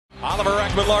Oliver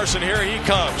Ekman-Larsson, here he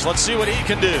comes. Let's see what he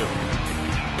can do.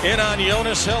 In on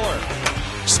Jonas Hiller.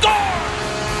 Score!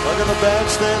 Look at the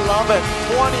bench, they love it.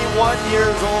 21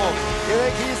 years old. You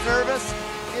think he's nervous?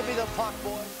 Give me the puck,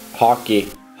 boy.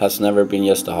 Hockey has never been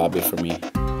just a hobby for me.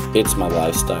 It's my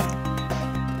lifestyle.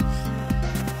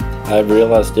 I've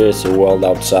realized there is a world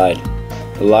outside,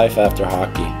 a life after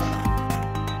hockey.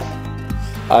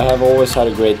 I have always had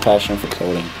a great passion for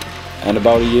clothing, and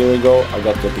about a year ago I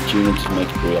got the opportunity to make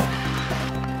it real.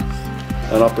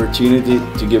 An opportunity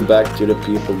to give back to the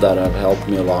people that have helped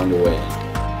me along the way.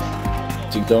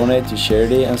 To donate to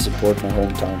charity and support my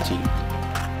hometown team.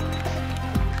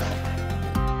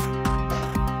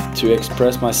 To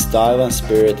express my style and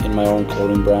spirit in my own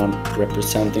clothing brand,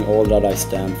 representing all that I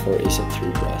stand for is a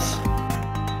true dress.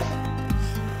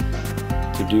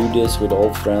 To do this with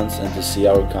old friends and to see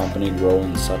our company grow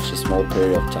in such a small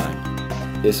period of time.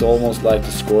 It's almost like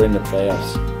to score in the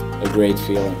playoffs, a great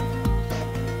feeling.